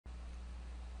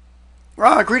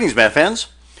Greetings, math fans.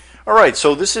 All right,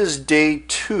 so this is day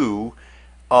 2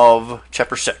 of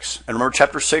Chapter 6. And remember,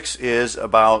 Chapter 6 is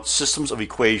about systems of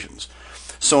equations.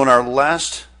 So in our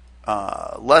last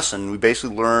lesson, we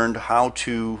basically learned how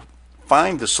to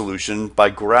find the solution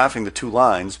by graphing the two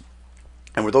lines.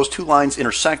 And where those two lines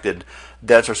intersected,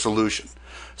 that's our solution.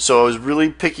 So I was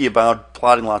really picky about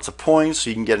plotting lots of points so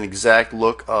you can get an exact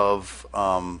look of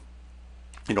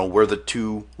where the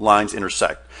two lines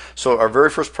intersect. So our very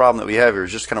first problem that we have here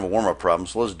is just kind of a warm-up problem,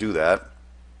 so let's do that.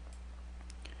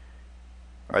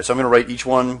 Alright, so I'm going to write each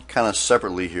one kind of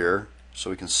separately here so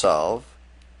we can solve.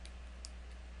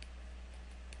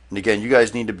 And again, you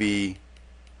guys need to be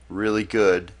really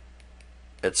good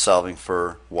at solving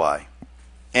for y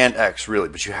and x, really,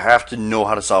 but you have to know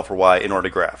how to solve for y in order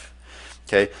to graph.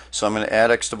 Okay, so I'm going to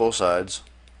add x to both sides.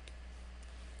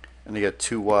 And you get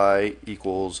 2y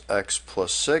equals x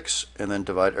plus 6, and then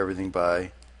divide everything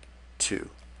by 2.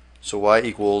 So y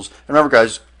equals, and remember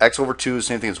guys, x over 2 is the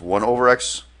same thing as 1 over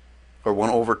x, or 1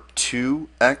 over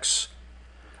 2x.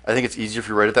 I think it's easier if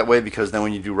you write it that way, because then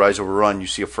when you do rise over run, you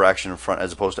see a fraction in front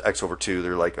as opposed to x over 2.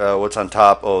 They're like, what's on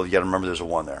top? Oh, you got to remember there's a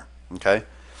 1 there. Okay?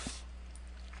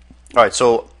 Alright,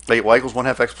 so I get y equals 1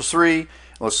 half x plus 3.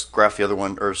 Let's graph the other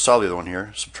one, or solve the other one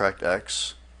here. Subtract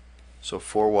x. So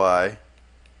 4y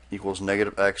equals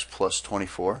negative x plus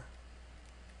 24.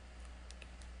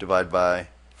 Divide by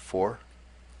 4.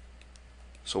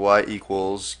 So y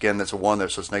equals, again, that's a 1 there,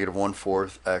 so it's negative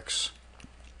 1/4 x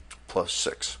plus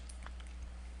 6.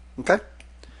 Okay?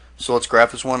 So let's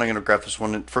graph this one. I'm going to graph this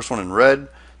one, first one in red.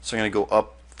 So I'm going to go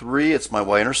up 3. It's my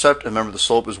y-intercept. And remember, the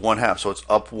slope is 1/2, so it's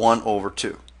up 1 over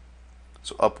 2.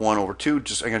 So up 1 over 2.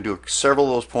 I'm going to do several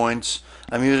of those points.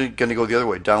 I'm usually going to go the other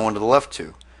way, down 1 to the left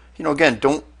 2. Again,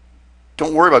 don't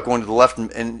worry about going to the left,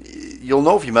 and you'll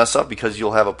know if you mess up because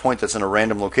you'll have a point that's in a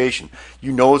random location.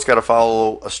 You know it's got to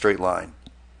follow a straight line.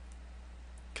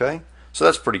 Okay, so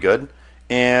that's pretty good.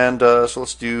 And so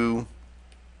let's do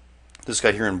this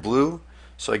guy here in blue.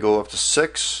 So I go up to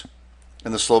 6,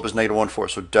 and the slope is negative 1/4.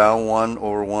 So down 1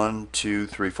 over 1, 2,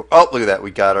 3, 4. Oh, look at that. We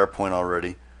got our point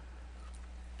already.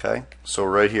 Okay, so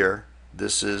right here,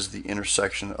 this is the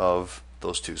intersection of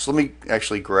those two. So let me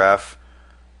actually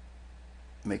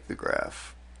make the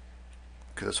graph,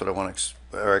 because that's what I want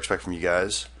or expect from you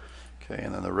guys. Okay,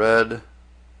 and then the red.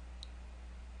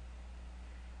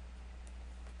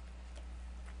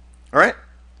 All right,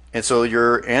 and so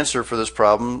your answer for this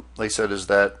problem, like I said, is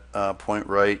that point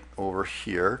right over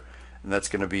here, and that's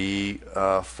going to be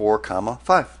 4,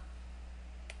 5.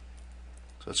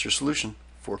 So that's your solution,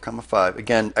 4, 5.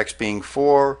 Again, x being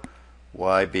 4,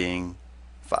 y being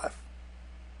 5.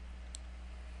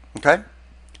 Okay?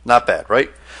 Not bad,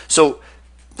 right? So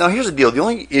now here's the deal. The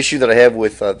only issue that I have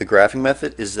with the graphing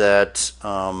method is that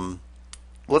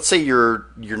let's say you're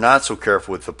not so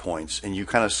careful with the points, and you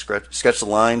kind of sketch the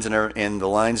lines, and the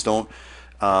lines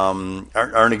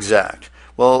aren't exact.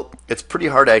 Well, it's pretty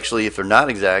hard actually, if they're not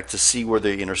exact, to see where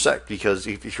they intersect, because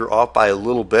if you're off by a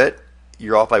little bit,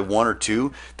 you're off by 1 or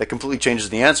 2, that completely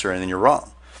changes the answer, and then you're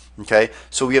wrong. Okay,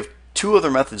 so we have two other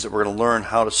methods that we're going to learn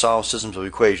how to solve systems of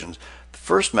equations. The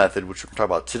first method, which we're going to talk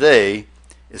about today,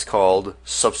 is called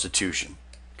substitution.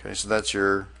 Okay, so that's what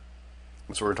we're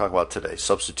going to talk about today,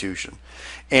 substitution.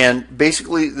 And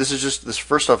basically, this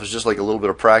first stuff is just like a little bit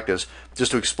of practice,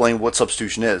 just to explain what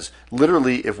substitution is.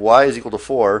 Literally, if y is equal to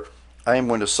 4, I am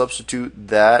going to substitute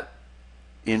that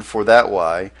in for that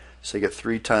y. So I get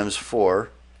 3 times 4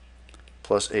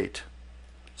 plus 8.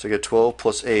 So I get 12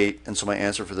 plus 8, and so my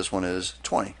answer for this one is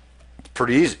 20. It's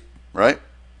pretty easy, right?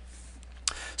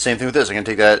 Same thing with this. I'm going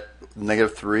to take that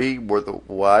negative 3, where the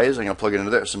y is, I'm going to plug it into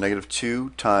there. So negative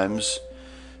 2 times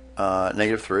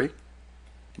negative 3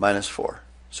 minus 4.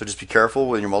 So just be careful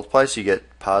when you multiply. So you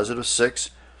get positive 6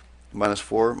 minus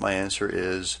 4. My answer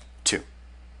is 2.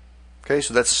 Okay,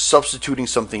 so that's substituting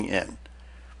something in.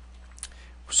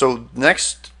 So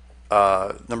next,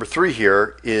 number 3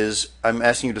 here is I'm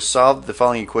asking you to solve the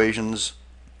following equations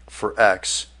for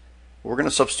x. We're going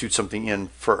to substitute something in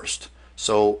first.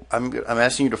 So I'm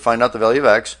asking you to find out the value of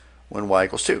x when y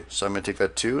equals 2. So I'm going to take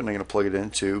that 2 and I'm going to plug it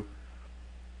into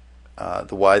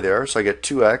the y there. So I get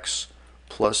 2x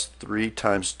plus 3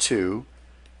 times 2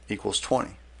 equals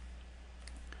 20.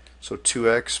 So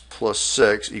 2x plus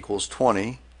 6 equals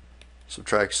 20.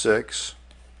 Subtract 6.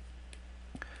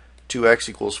 2x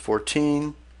equals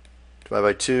 14. Divide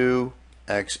by 2.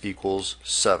 X equals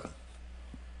 7.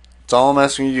 That's all I'm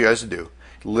asking you guys to do.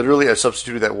 Literally, I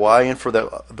substituted that y in for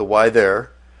the y there,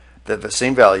 the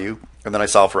same value, and then I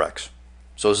solve for x.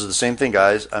 So this is the same thing,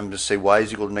 guys. I'm going to say y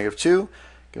is equal to negative 2. I'm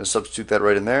going to substitute that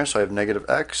right in there. So I have negative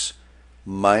x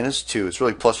minus 2. It's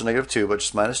really plus or negative 2, but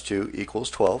just minus 2 equals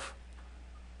 12.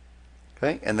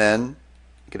 Okay, and then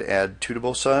I'm going to add 2 to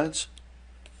both sides.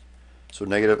 So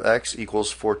negative x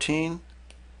equals 14.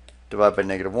 Divide by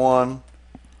negative 1.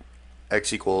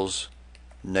 X equals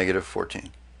negative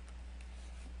 14.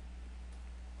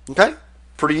 Okay,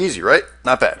 pretty easy, right?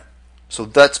 Not bad. So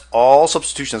that's all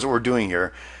substitution. That's what we're doing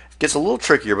here. It gets a little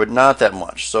trickier, but not that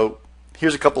much. So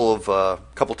here's a couple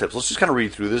tips. Let's just kind of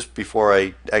read through this before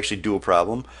I actually do a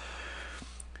problem.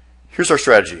 Here's our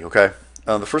strategy, okay?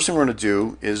 The first thing we're going to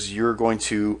do is you're going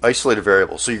to isolate a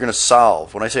variable. So you're going to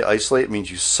solve. When I say isolate, it means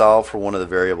you solve for one of the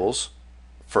variables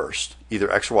first,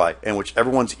 either x or y, and whichever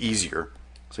one's easier.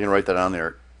 So you're going to write that on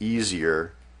there,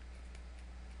 easier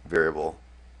variable.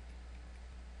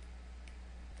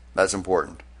 That's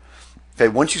important. Okay,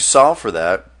 once you solve for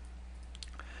that,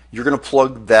 you're going to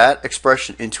plug that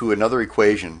expression into another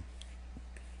equation.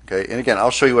 Okay, and again,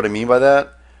 I'll show you what I mean by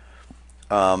that.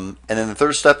 And then the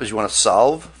third step is you want to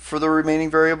solve for the remaining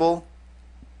variable,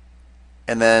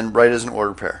 and then write as an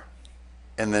ordered pair.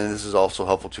 And then this is also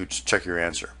helpful to check your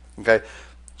answer. Okay,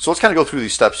 so let's kind of go through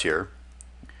these steps here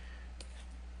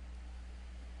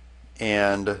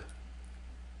and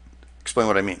explain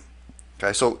what I mean.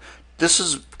 Okay, so this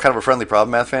is kind of a friendly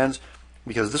problem, math fans,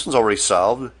 because this one's already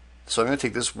solved. So I'm going to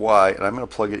take this y and I'm going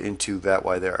to plug it into that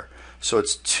y there. So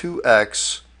it's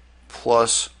 2x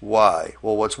plus y.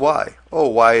 Well, what's y? Oh,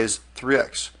 y is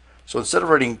 3x. So instead of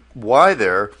writing y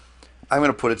there, I'm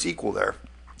going to put its equal there.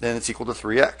 Then it's equal to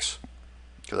 3x,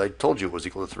 because I told you it was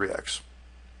equal to 3x.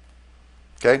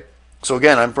 Okay? So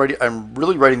again, I'm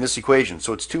really writing this equation.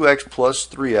 So it's 2x plus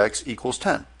 3x equals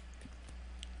 10.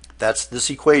 That's this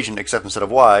equation, except instead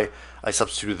of y, I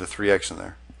substituted the 3x in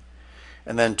there.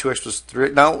 And then 2x plus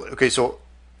 3. Now, okay, so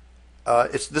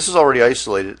this is already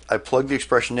isolated. I plugged the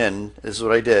expression in. This is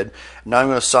what I did. Now I'm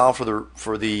going to solve for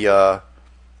the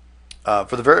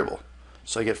variable.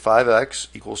 So I get 5x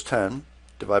equals 10.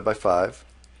 Divide by 5.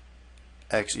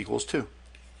 X equals 2.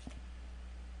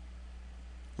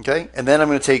 Okay, and then I'm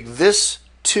going to take this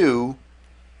 2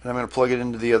 and I'm going to plug it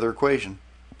into the other equation.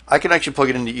 I can actually plug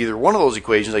it into either one of those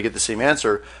equations. I get the same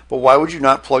answer. But why would you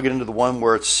not plug it into the one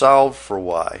where it's solved for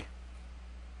y?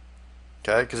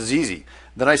 Okay, because it's easy.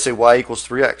 Then I say y equals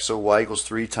 3x. So y equals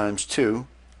 3 times 2.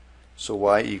 So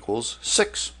y equals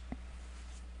 6.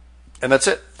 And that's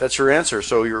it. That's your answer.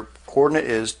 So your coordinate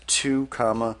is 2,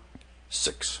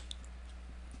 6.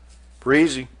 Pretty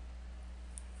easy.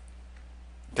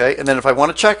 Okay, and then if I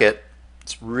want to check it,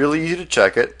 it's really easy to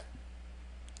check it.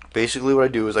 Basically what I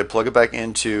do is I plug it back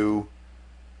into,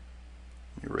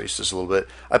 erase this a little bit,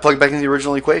 I plug it back into the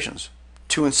original equations,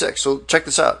 2 and 6. So check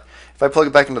this out. If I plug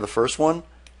it back into the first one,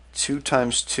 2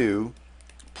 times 2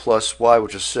 plus y,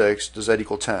 which is 6, does that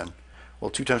equal 10?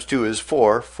 Well, 2 times 2 is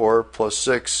 4. 4 plus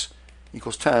 6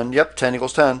 equals 10. Yep, 10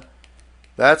 equals 10.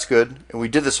 That's good. And we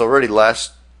did this already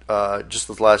just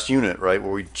the last unit, right,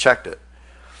 where we checked it.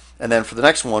 And then for the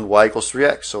next one, y equals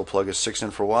 3x. So plug a 6 in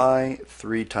for y,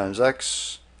 3 times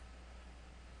x,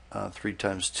 3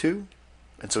 times 2.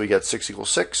 And so we got 6 equals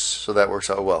 6. So that works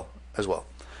out well as well.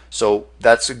 So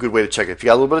that's a good way to check it. If you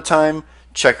got a little bit of time,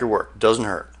 check your work. Doesn't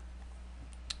hurt.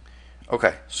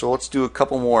 Okay, so let's do a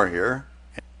couple more here.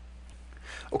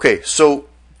 Okay, so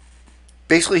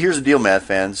basically here's the deal, math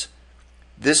fans.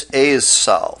 This a is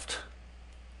solved.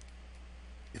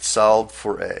 It's solved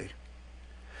for a.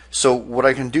 So what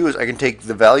I can do is I can take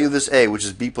the value of this a, which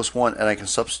is b plus 1, and I can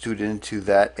substitute it into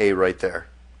that a right there.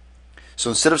 So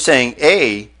instead of saying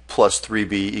a plus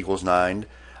 3b equals 9,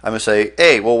 I'm going to say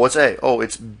a. Well, what's a? Oh,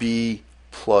 it's b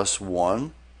plus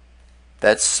 1.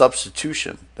 That's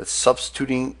substitution. That's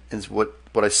substituting what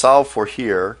I solve for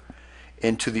here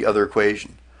into the other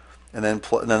equation. And then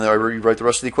I rewrite the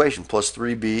rest of the equation. Plus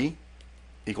 3b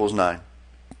equals 9.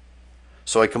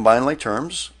 So I combine like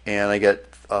terms, and I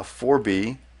get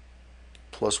 4b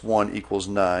plus 1 equals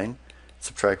 9.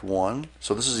 Subtract 1.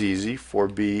 So this is easy.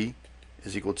 4b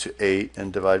is equal to 8,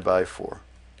 and divide by 4.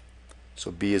 So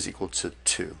b is equal to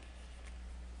 2.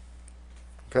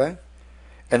 Okay?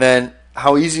 And then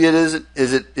how easy it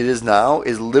is now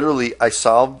is literally I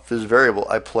solve this variable,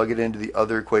 I plug it into the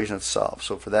other equation that's solved.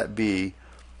 So for that b,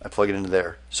 I plug it into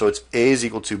there. So it's a is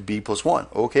equal to b plus 1.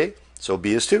 Okay, so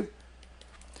b is 2.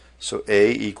 So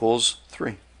a equals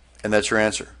 3. And that's your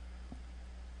answer.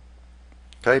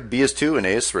 Okay, b is 2 and a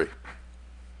is 3.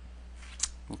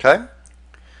 Okay?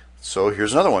 So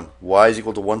here's another one. Y is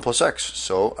equal to 1 plus x.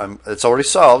 So it's already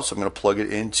solved, so I'm going to plug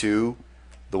it into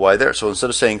the y there. So instead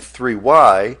of saying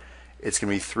 3y, it's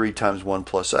going to be 3 times 1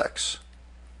 plus x.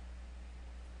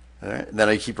 All right? And then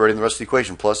I keep writing the rest of the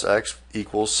equation. Plus x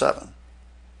equals 7.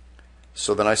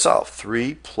 So then I solve.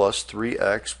 3 plus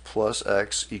 3x plus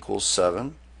x equals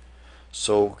 7.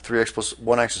 So 3x plus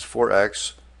 1x is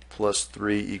 4x plus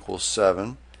 3 equals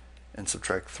 7. And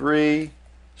subtract 3.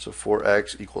 So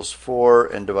 4x equals 4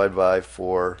 and divide by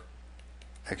 4,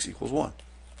 x equals 1.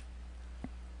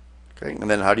 Okay,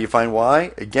 and then how do you find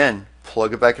y? Again,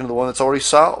 plug it back into the one that's already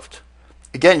solved.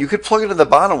 Again, you could plug it into the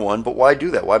bottom one, but why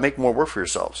do that? Why make more work for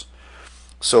yourselves?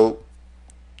 So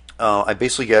I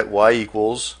basically get y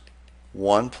equals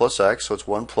 1 plus x, so it's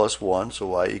 1 plus 1, so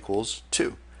y equals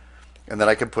 2. And then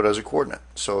I can put it as a coordinate.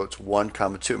 So it's 1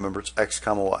 comma 2. Remember, it's x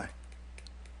comma y.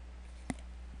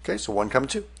 Okay, so 1 comma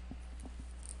 2.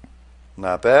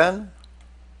 Not bad.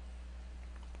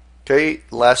 Okay,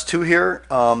 last two here.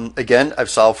 Again, I've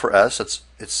solved for s.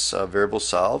 It's variable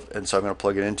solved, and so I'm going to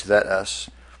plug it into that s.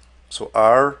 So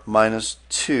r minus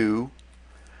 2.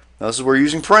 Now this is where we're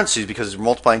using parentheses because we're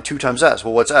multiplying 2 times s.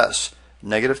 Well, what's s?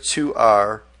 Negative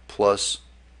 2r plus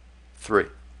 3.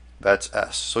 That's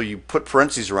s. So you put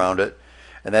parentheses around it,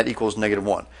 and that equals negative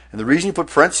 1. And the reason you put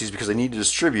parentheses is because I need to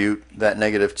distribute that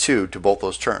negative 2 to both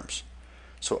those terms.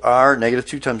 So r, negative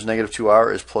 2 times negative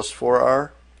 2r is plus 4r.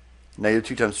 Negative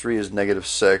 2 times 3 is negative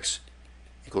 6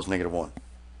 equals negative 1.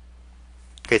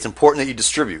 Okay, it's important that you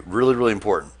distribute. Really, really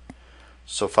important.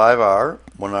 So 5r,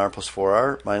 1r plus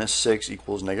 4r minus 6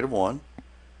 equals negative 1.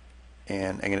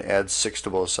 And I'm going to add 6 to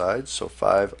both sides. So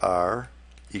 5r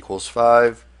equals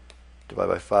 5. Divide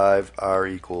by 5, r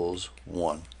equals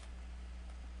 1.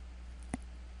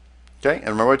 Okay, and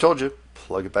remember what I told you.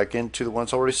 Plug it back into the one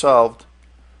that's already solved.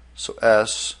 So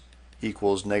s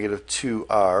equals negative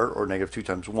 2r, or negative 2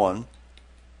 times 1,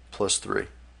 plus 3.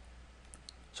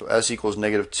 So s equals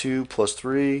negative 2 plus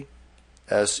 3,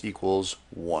 s equals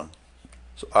 1.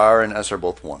 So r and s are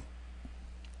both 1.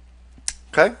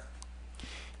 Okay?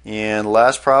 And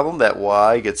last problem, that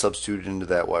y gets substituted into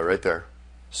that y right there.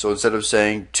 So instead of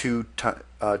saying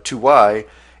 2y,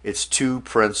 it's 2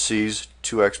 parentheses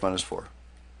 2x minus 4.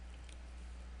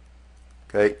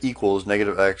 Okay, equals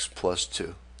negative x plus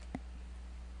 2.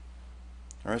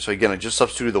 All right, so again, I just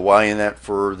substituted the y in that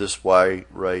for this y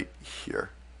right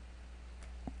here.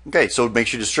 Okay, so it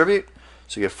makes you distribute.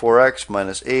 So you get 4x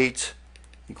minus 8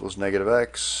 equals negative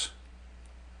x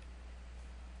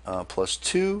plus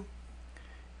 2.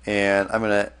 And I'm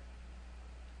going to,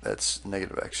 that's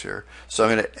negative x here. So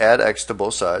I'm going to add x to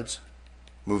both sides,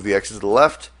 move the x's to the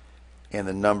left, and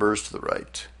the numbers to the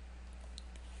right.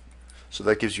 So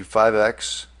that gives you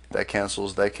 5x, that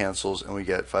cancels, and we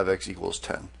get 5x equals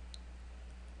 10.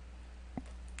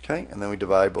 Okay, and then we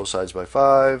divide both sides by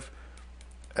 5.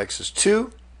 X is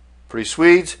 2. Pretty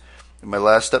sweet. And my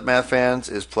last step, math fans,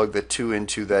 is plug the 2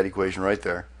 into that equation right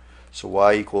there. So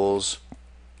y equals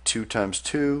 2 times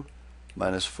 2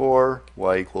 minus 4.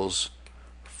 Y equals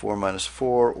 4 minus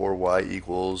 4, or y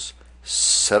equals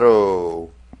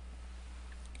 0.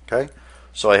 Okay,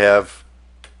 so I have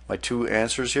my two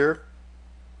answers here.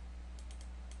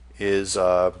 Is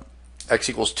x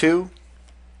equals 2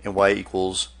 and y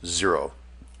equals 0.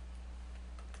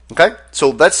 Okay,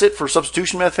 so that's it for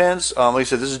substitution math fans. Like I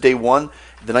said, this is day 1.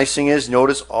 The nice thing is,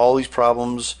 notice all these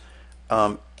problems,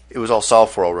 it was all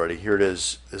solved for already. Here it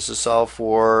is. This is solved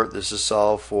for, this is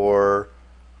solved for,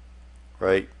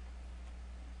 right?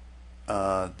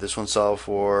 This one's solved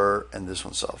for, and this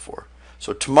one's solved for.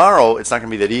 So tomorrow, it's not going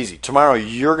to be that easy. Tomorrow,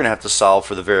 you're going to have to solve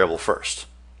for the variable first.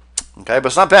 Okay, but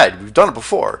it's not bad. We've done it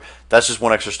before. That's just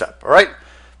one extra step. All right,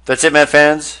 that's it, math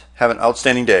fans. Have an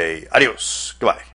outstanding day. Adios. Goodbye.